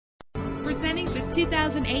the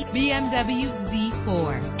 2008 BMW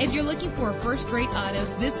Z4. If you're looking for a first-rate auto,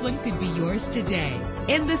 this one could be yours today.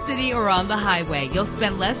 In the city or on the highway, you'll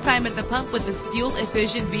spend less time at the pump with this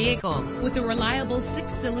fuel-efficient vehicle. With a reliable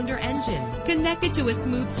 6-cylinder engine connected to a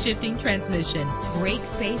smooth shifting transmission, brake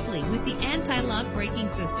safely with the anti-lock braking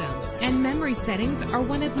system. And memory settings are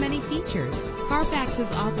one of many features. Carfax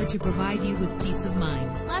is offered to provide you with peace of mind.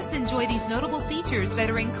 Plus, enjoy these notable features that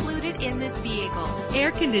are included in this vehicle: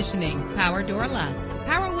 air conditioning, power door locks,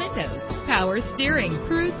 power windows, power steering,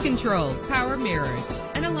 cruise control, power mirrors,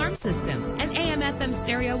 an alarm system, an AM/FM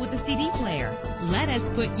stereo with a CD player. Let us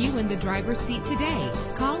put you in the driver's seat today.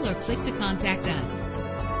 Call or click to contact us.